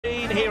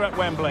here at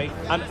Wembley,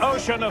 an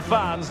ocean of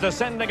fans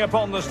descending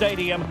upon the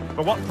stadium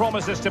for what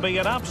promises to be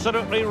an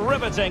absolutely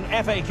riveting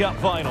FA Cup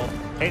final.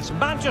 It's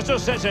Manchester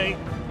City,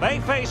 they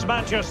face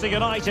Manchester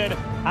United,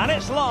 and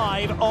it's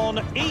live on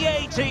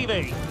EA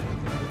TV.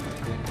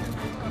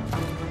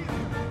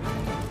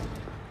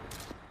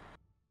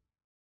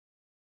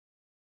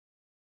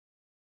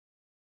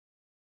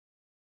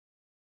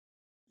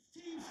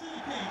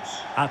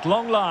 At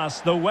long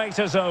last, the wait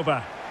is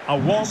over. A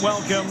warm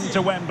welcome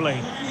to Wembley.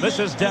 This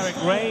is Derek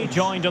Ray,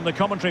 joined in the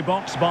commentary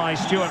box by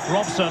Stuart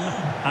Robson,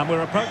 and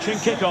we're approaching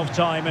kick-off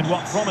time in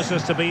what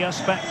promises to be a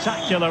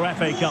spectacular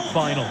FA Cup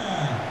final.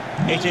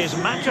 It is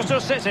Manchester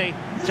City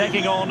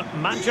taking on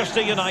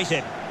Manchester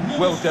United.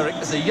 Well, Derek,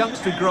 as a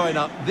youngster growing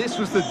up, this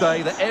was the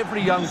day that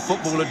every young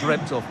footballer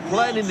dreamt of.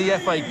 Playing in the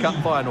FA Cup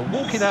final,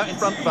 walking out in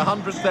front of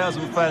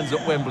 100,000 fans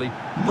at Wembley,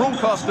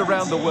 broadcast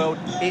around the world,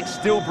 it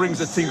still brings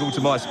a tingle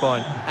to my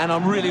spine. And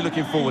I'm really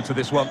looking forward to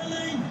this one.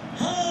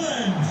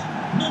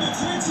 Number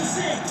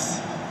 26,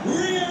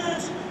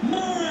 Riyad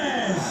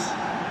Mahrez.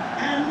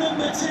 And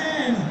number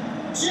 10,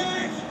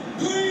 Jack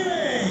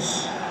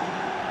Grealish.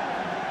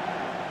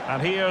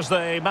 And here's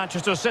the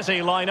Manchester City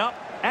lineup.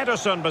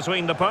 Ederson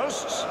between the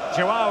posts.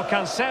 Joao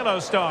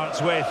Cancelo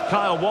starts with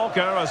Kyle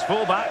Walker as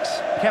fullbacks.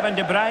 Kevin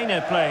De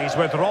Bruyne plays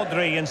with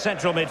Rodri in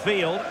central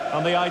midfield.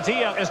 And the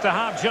idea is to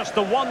have just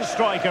the one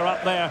striker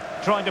up there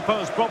trying to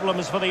pose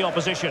problems for the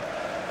opposition.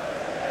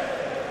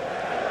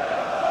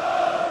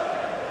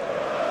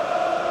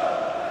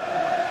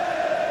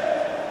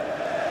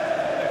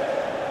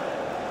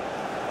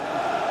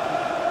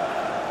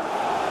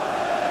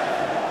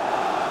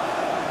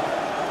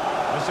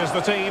 This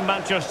is the team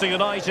Manchester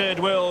United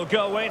will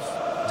go with.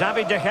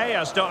 David De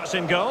Gea starts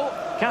in goal.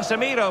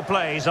 Casemiro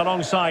plays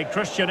alongside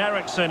Christian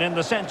Eriksen in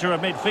the centre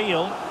of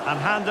midfield. And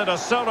handed a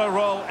solo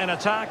role in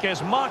attack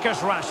is Marcus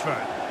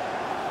Rashford.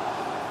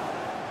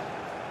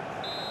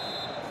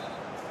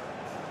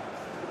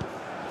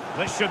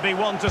 This should be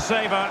one to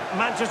savour.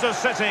 Manchester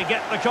City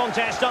get the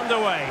contest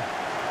underway.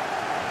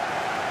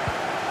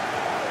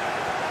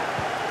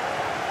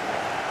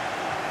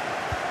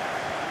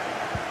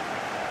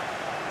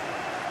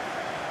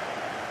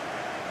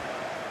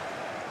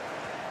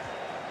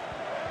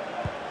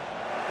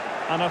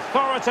 An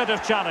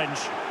authoritative challenge.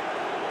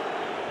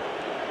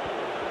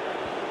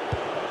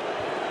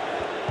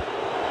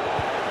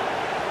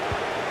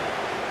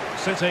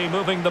 City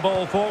moving the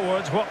ball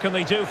forwards. What can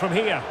they do from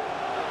here?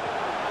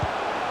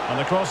 And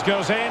the cross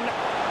goes in.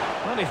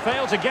 Well, he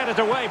failed to get it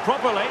away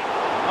properly.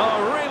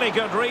 Oh, really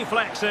good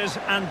reflexes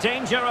and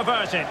danger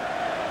averted.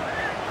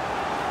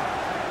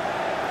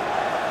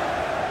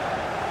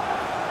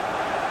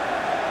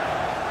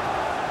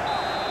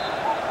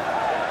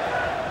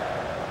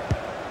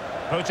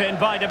 Put in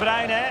by De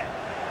Bruyne.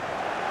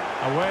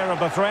 Aware of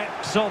the threat,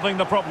 solving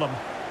the problem.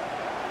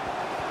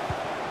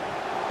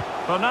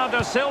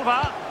 Bernardo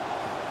Silva.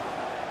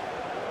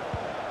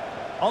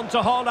 On to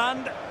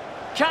Haaland.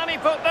 Can he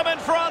put them in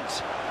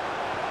front?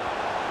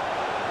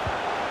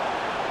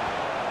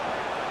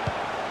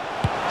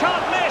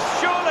 Can't miss,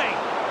 surely.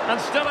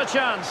 And still a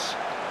chance.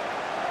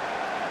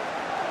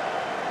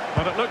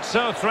 But it looked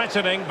so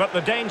threatening, but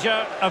the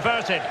danger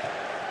averted.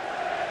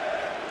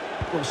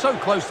 Well, so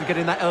close to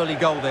getting that early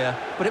goal there,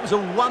 but it was a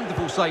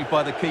wonderful save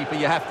by the keeper,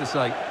 you have to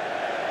say.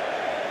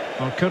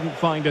 Well, couldn't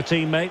find a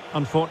teammate,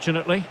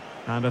 unfortunately,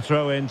 and a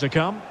throw-in to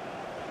come.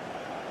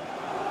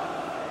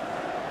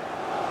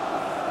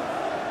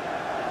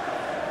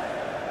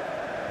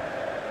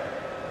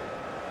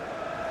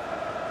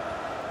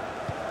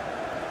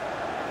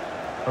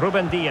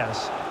 Ruben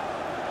Diaz.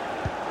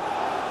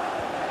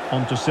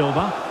 On to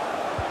Silva.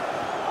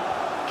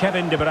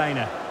 Kevin De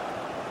Bruyne.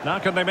 Now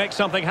can they make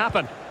something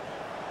happen?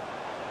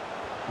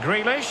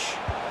 Grealish.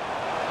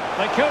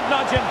 They could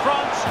nudge in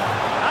front.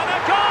 And a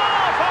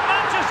goal for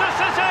Manchester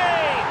City!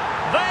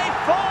 They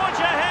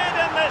forge ahead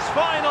in this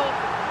final.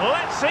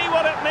 Let's see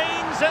what it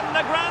means in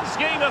the grand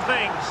scheme of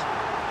things.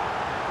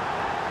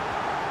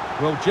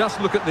 Well,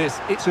 just look at this.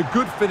 It's a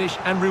good finish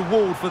and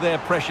reward for their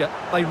pressure.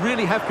 They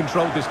really have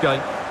controlled this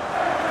game.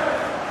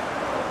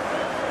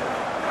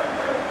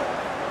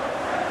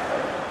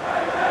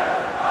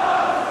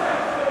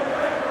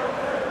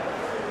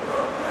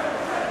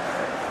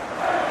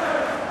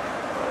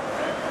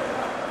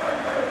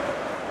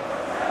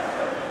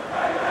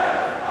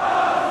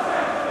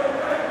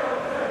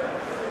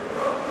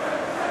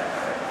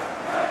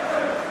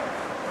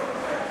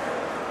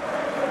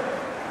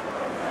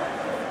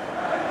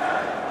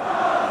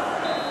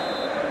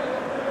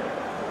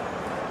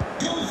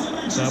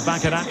 So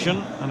back in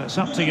action, and it's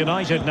up to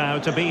United now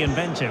to be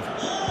inventive.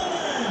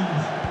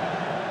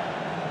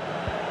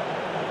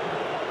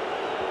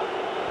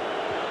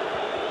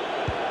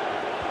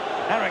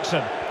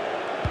 Eriksen.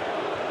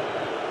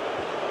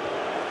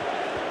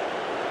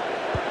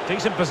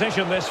 Decent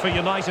position this for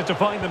United to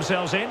find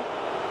themselves in.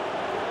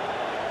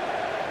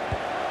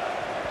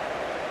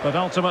 But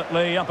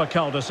ultimately up a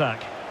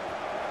cul-de-sac.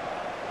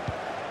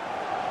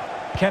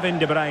 Kevin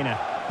De Bruyne.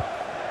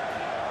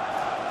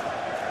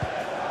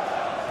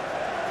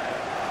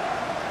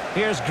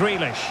 Here's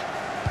Grealish.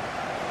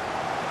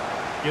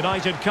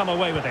 United come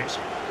away with it.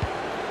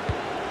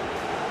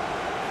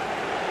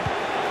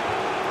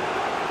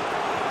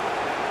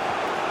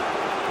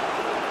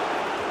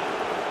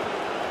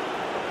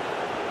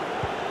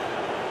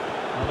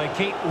 Well, they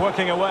keep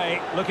working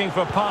away, looking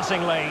for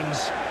passing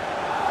lanes.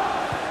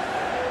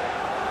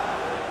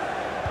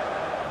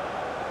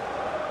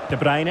 De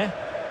Bruyne.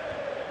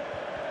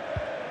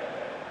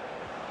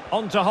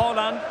 On to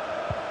Haaland.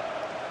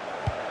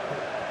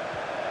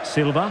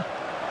 Silva.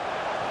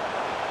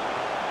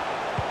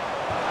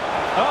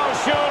 Oh,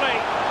 surely.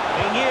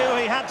 He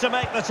knew he had to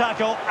make the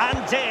tackle,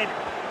 and did.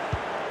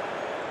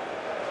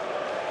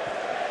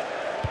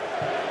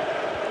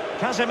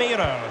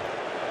 Casemiro.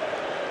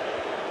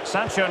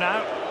 Sancho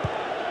now.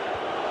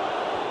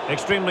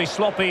 Extremely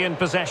sloppy in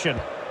possession.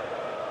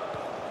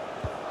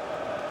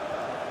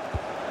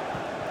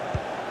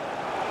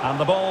 And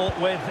the ball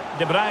with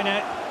De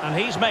Bruyne, and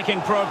he's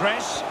making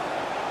progress.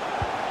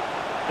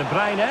 De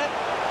Bruyne.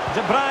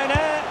 De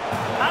Bruyne.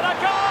 And a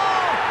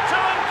goal to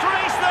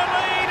increase the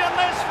lead in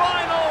this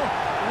final.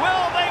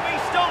 Will they be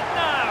stopped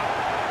now?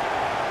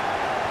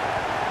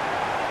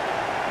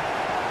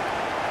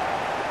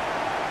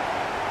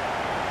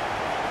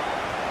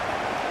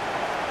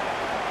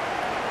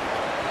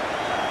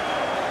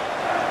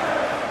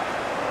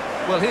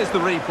 Well, here's the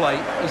replay.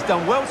 He's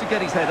done well to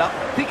get his head up,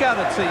 pick out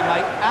a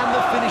teammate, and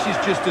the finish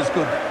is just as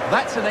good.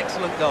 That's an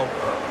excellent goal.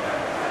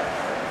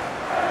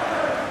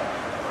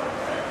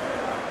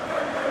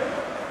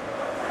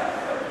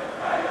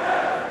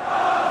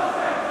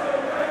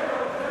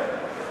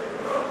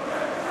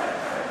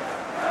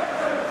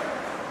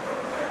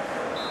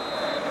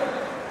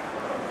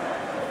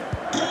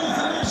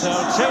 So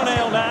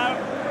 2-0 now.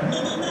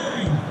 Number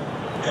 9,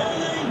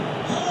 Erling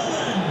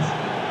Haaland.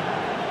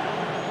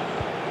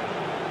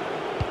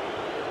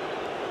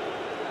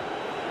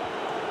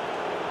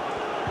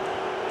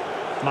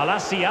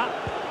 Malacia.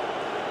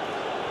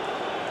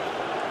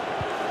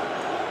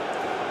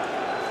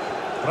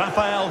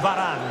 Rafael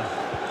Varane.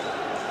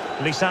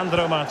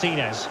 Lisandro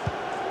Martinez.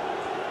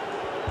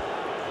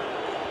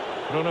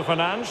 Bruno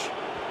Fernandes.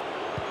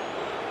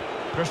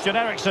 Christian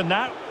Eriksen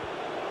now.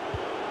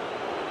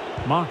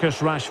 Marcus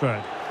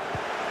Rashford.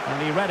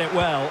 And he read it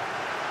well.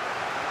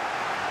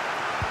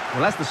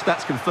 Well, as the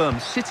stats confirm,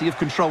 City have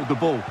controlled the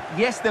ball.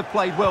 Yes, they've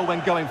played well when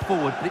going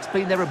forward, but it's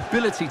been their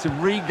ability to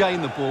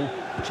regain the ball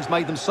which has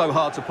made them so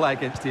hard to play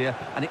against here,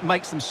 and it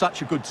makes them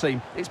such a good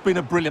team. It's been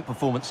a brilliant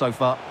performance so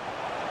far.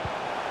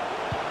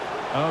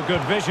 Oh,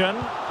 good vision.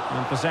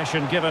 And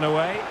possession given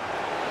away.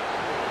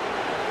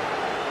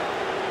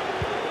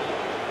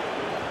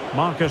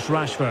 Marcus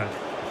Rashford.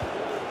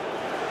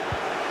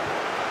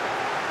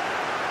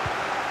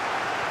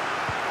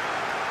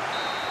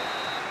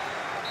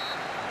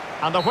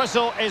 And the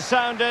whistle is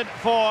sounded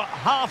for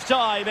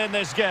half-time in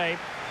this game.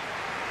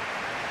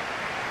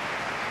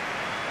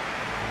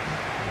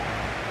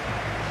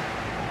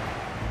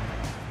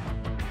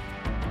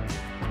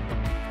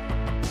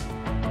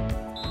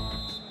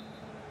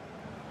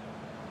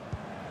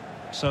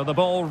 So the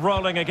ball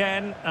rolling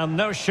again, and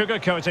no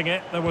sugarcoating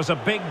it. There was a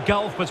big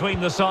gulf between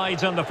the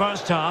sides in the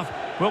first half.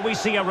 Will we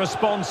see a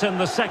response in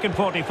the second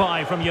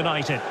 45 from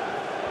United?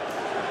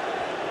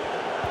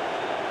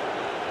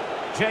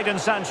 Jadon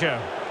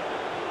Sancho.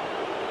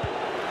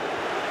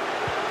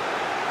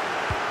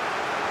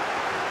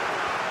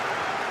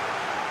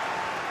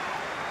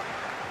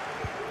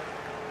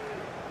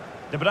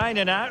 De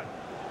Bruyne now.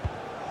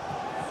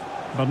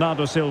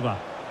 Bernardo Silva.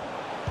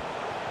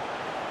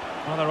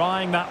 Well, they're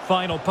eyeing that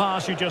final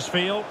pass, you just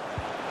feel.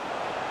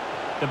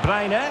 De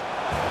Bruyne.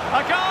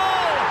 A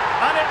goal!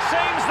 And it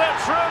seems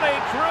they're truly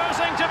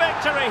cruising to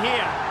victory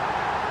here.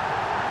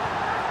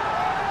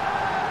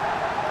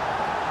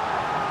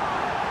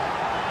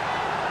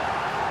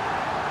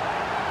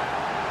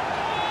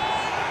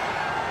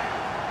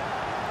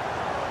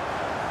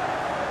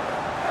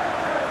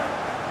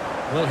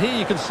 Well, here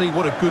you can see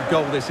what a good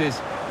goal this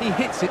is. He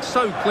hits it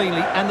so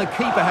cleanly and the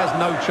keeper has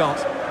no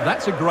chance.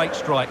 That's a great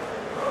strike.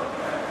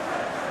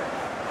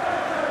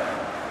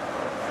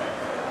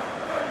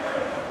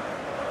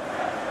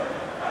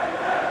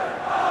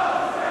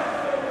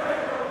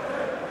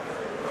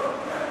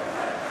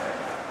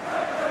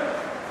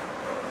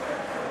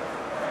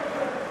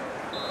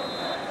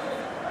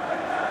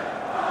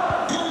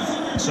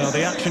 So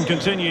the action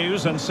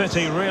continues and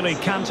City really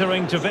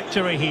cantering to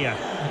victory here.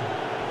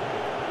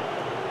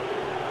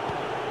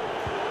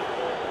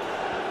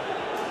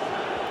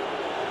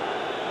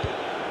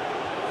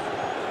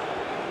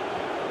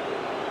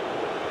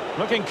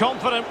 Looking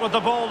confident with the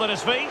ball at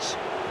his feet.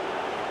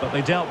 But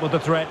they dealt with the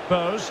threat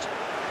posed.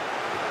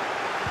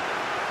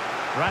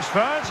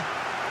 Rashford.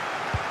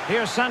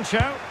 Here's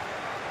Sancho.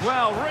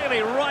 Well,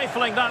 really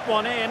rifling that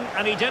one in,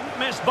 and he didn't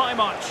miss by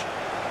much.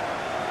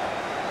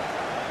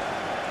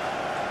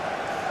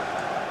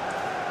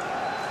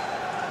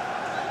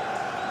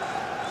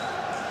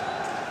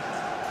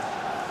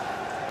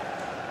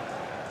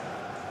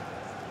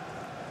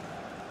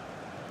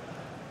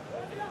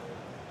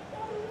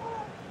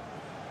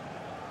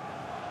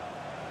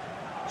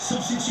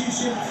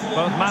 Substitution for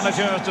Both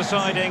managers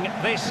deciding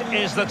this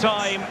is the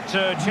time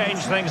to change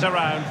things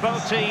around.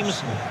 Both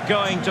teams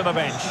going to the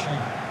bench.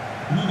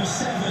 number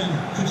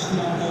 7,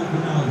 Cristiano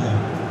Ronaldo.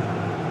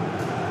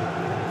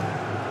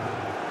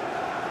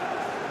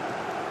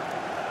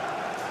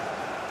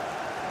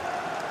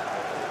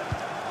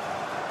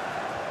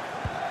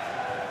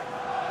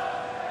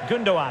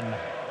 Gundogan.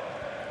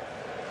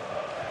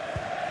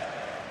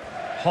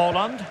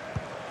 Haaland.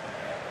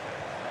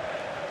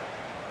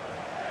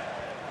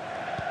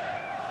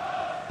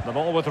 The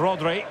ball with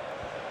Rodri.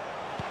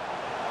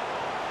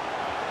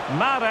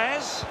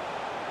 Mahrez.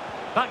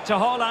 Back to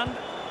Haaland.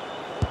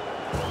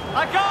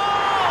 A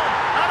goal!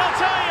 And I'll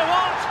tell you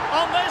what,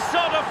 on this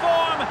sort of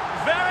form,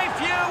 very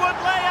few would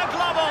lay a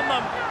glove on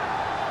them.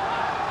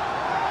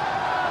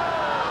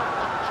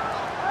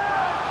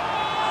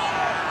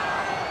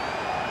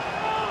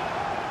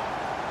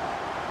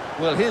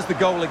 Well, here's the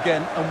goal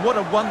again, and what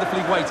a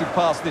wonderfully weighted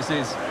pass this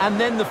is. And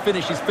then the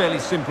finish is fairly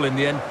simple in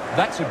the end.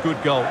 That's a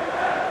good goal.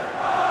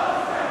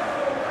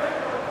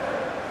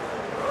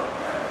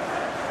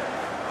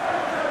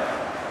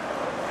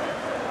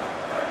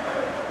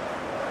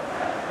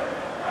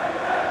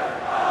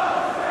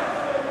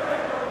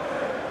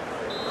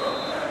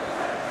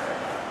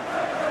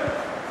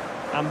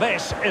 And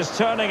this is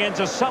turning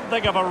into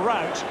something of a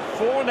rout.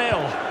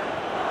 4-0.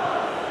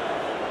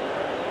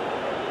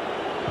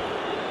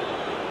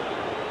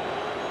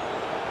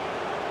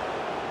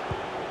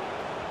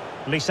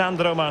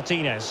 Lisandro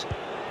Martinez.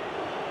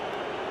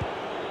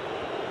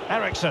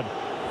 Ericsson.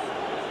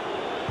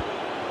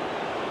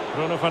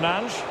 Bruno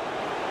Fernandes.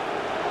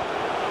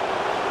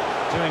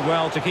 Doing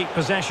well to keep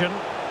possession.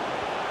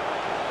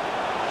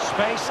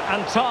 Space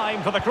and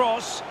time for the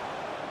cross.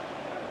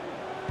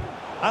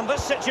 And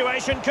this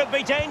situation could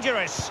be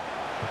dangerous.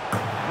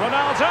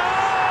 Ronaldo!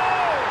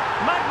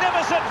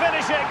 Magnificent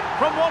finishing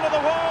from one of the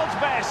world's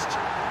best.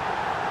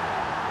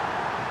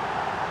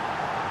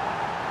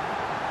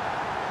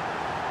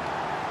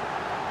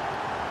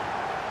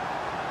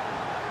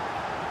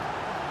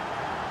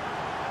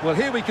 Well,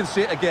 here we can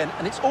see it again,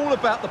 and it's all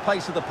about the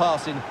pace of the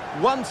passing.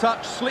 One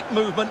touch, slick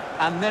movement,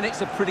 and then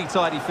it's a pretty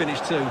tidy finish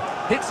too.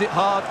 Hits it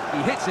hard,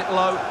 he hits it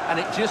low, and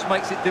it just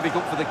makes it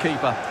difficult for the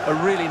keeper. A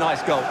really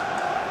nice goal.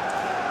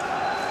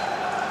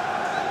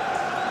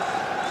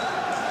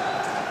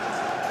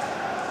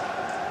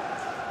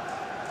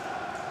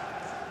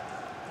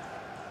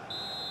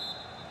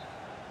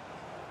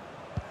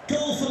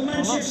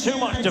 Well, not too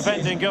much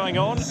defending going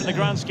on in the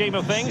grand scheme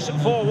of things.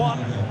 4-1.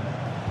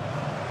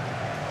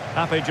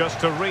 Happy just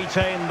to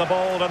retain the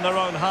ball in their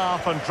own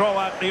half and draw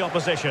out the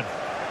opposition.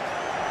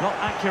 Not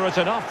accurate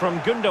enough from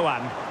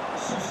Gundogan.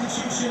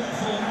 Substitution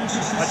for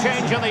Manchester A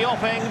change in the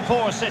offing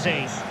for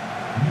City.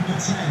 Number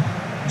 10,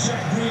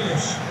 Jack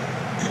Grealish.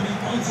 Coming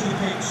onto the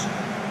pitch,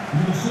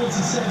 number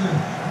 47,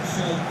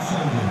 Phil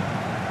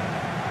Foden.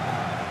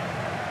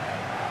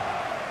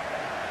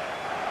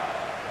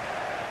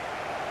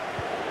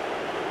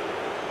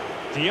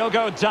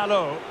 Diogo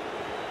Dalot.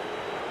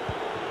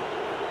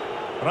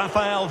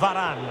 Rafael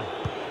Varane.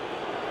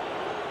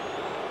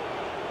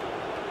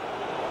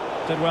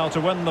 Did well to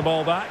win the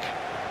ball back.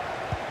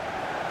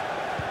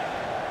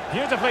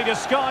 Beautifully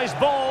disguised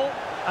ball,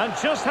 and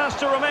just has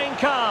to remain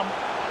calm.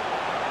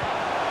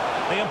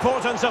 The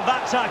importance of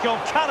that tackle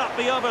cannot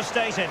be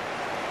overstated.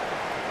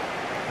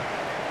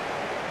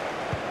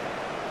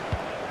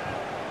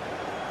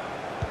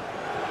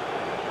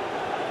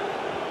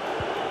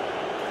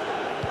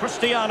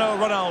 Cristiano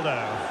Ronaldo.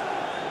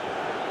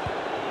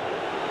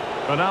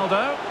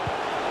 Ronaldo.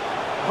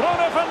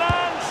 Bruno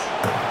Fernandes.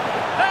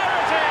 There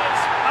it is!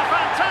 A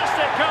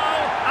fantastic goal,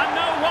 and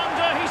no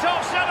wonder he's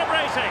off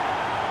celebrating.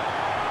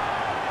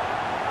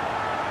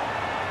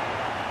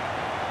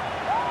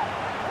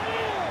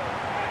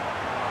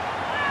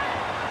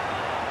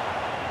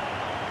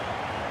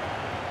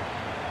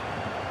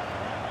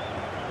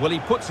 Well, he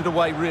puts it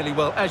away really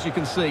well, as you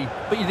can see,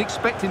 but you'd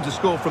expect him to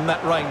score from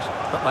that range,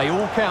 but they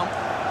all count.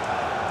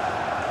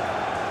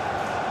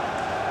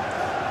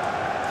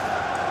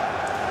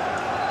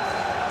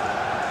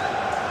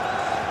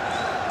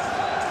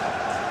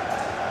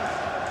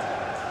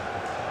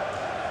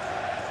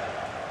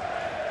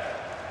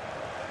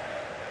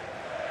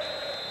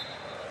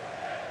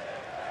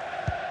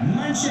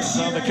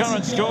 So the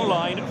current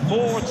scoreline,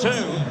 4-2.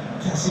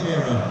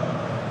 Casemiro.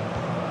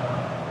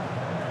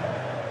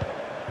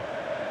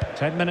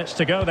 10 minutes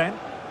to go then.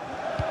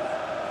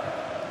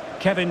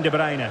 Kevin De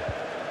Bruyne.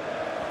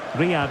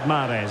 Riyad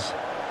Mahrez.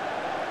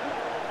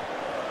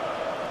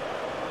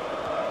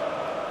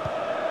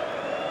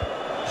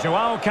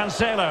 Joao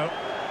Cancelo.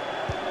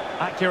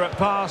 Accurate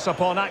pass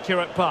upon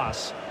accurate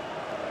pass.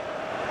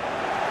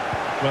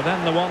 But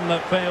then the one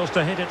that fails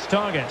to hit its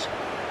target.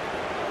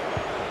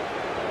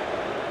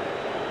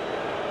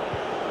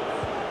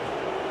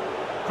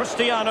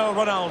 Cristiano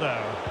Ronaldo.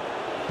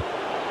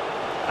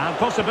 And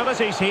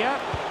possibilities here.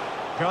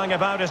 Going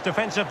about his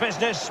defensive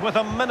business with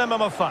a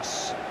minimum of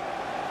fuss.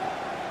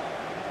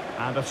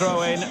 And a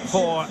throw-in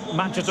for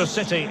Manchester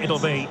City it'll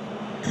be.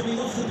 Coming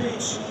off the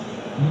pitch,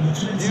 Number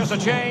 20. Here's a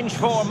change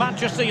for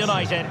Manchester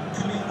United.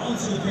 Coming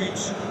onto the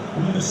pitch,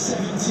 number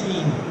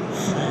 17,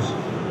 Fred.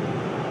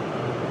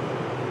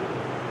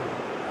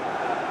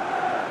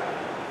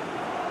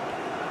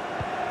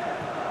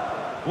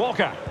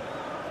 Walker.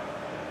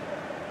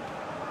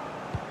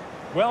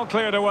 Well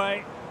cleared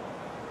away.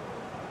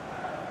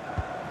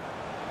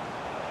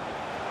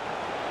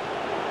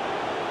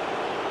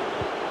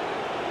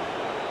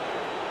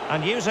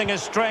 And using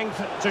his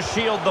strength to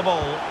shield the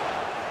ball.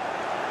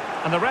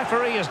 And the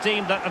referee has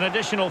deemed that an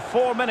additional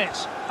 4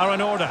 minutes are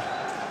in order.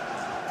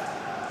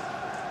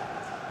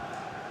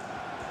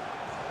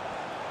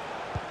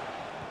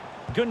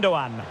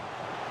 Gundogan.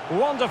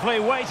 Wonderfully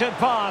weighted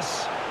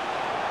pass.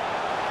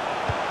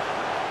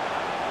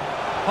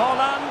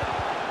 Haaland.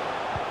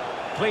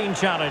 Clean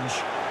challenge.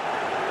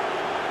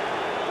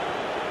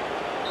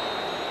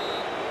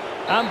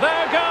 And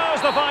there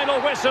goes the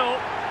final whistle.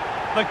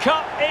 The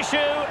cup issue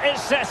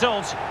is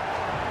settled.